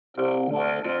The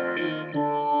weather in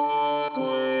Brooklyn.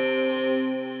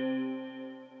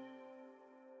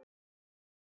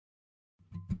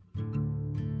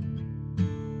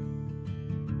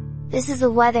 This is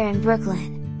the weather in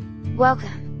Brooklyn.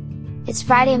 Welcome! It's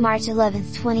Friday, March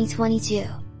 11th, 2022.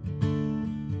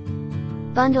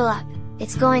 Bundle up,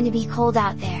 it's going to be cold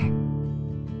out there.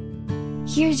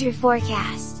 Here's your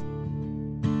forecast.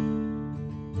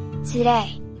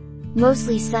 Today,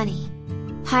 mostly sunny.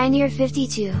 High near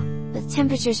 52, with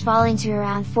temperatures falling to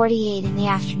around 48 in the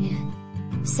afternoon.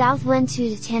 South wind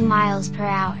 2 to 10 miles per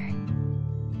hour.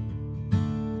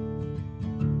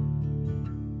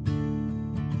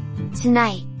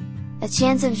 Tonight, a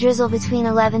chance of drizzle between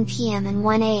 11 p.m. and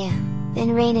 1 a.m.,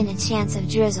 then rain and a chance of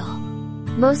drizzle.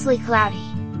 Mostly cloudy.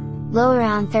 Low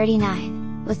around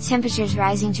 39, with temperatures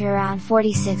rising to around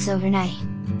 46 overnight.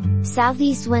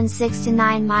 Southeast wind 6 to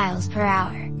 9 miles per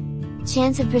hour.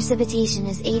 Chance of precipitation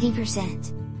is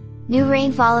 80%. New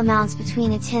rainfall amounts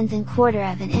between 1/10 and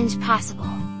 1/4 of an inch possible.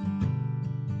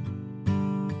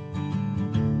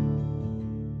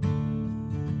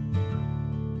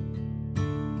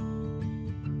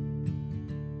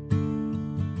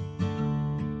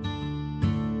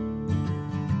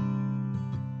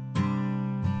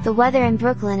 The Weather in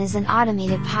Brooklyn is an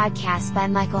automated podcast by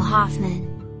Michael Hoffman.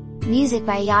 Music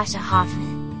by Yasha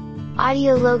Hoffman.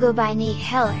 Audio logo by Nate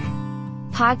Heller.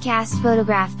 Podcast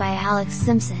photographed by Alex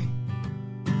Simpson.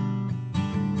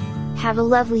 Have a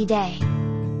lovely day.